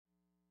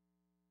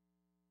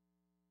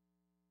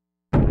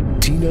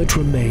Tina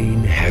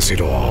Tremaine has it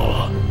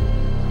all.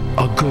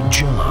 A good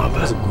job.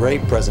 That was a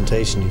great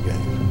presentation you gave.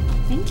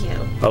 Thank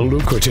you. A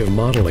lucrative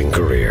modeling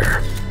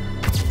career.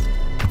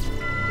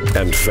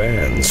 And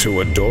fans who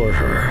adore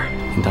her.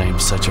 And I am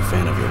such a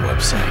fan of your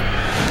website.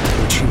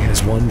 But she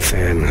has one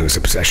fan whose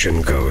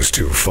obsession goes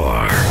too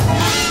far.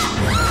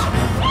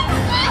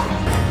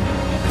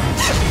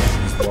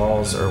 These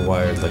walls are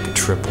wired like a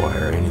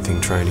tripwire.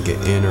 Anything trying to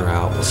get in or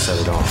out will set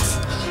it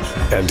off.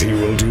 And he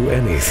will do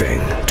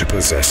anything to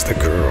possess the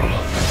girl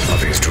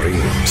of his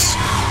dreams.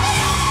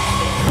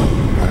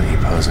 Why don't you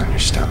pose on your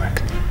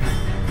stomach?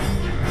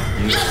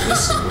 You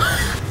listen.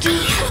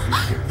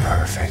 You're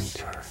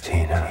perfect,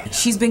 Tina.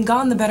 She's been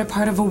gone the better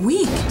part of a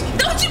week.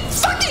 Don't you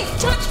fucking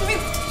touch me!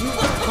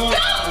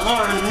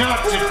 Learn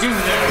not to do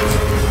that!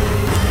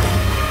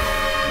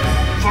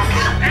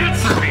 Fucking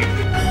answer me!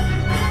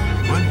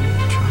 What are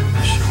you trying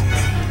to show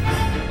me?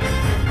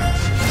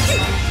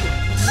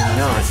 You're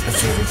not a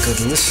very good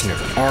listener,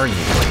 are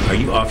you? Are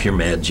you off your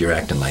meds? You're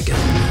acting like it.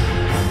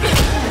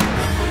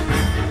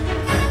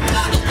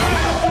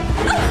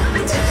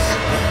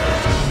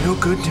 No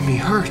good to be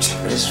hurt.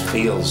 This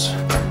feels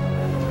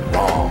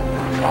wrong.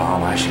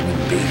 Mom, I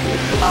shouldn't be here.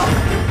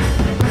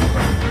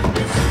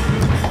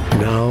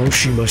 Now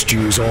she must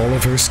use all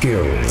of her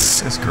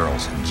skills This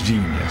girl's a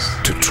genius.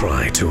 to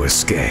try to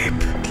escape.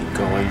 Keep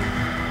going.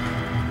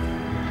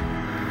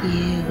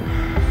 You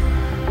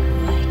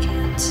like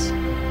it.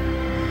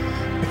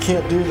 I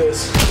can't do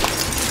this.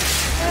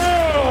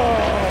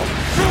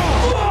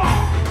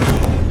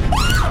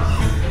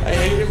 I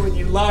hate it when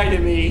you lie to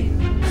me.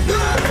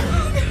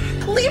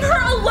 Leave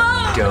her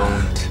alone!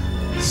 Don't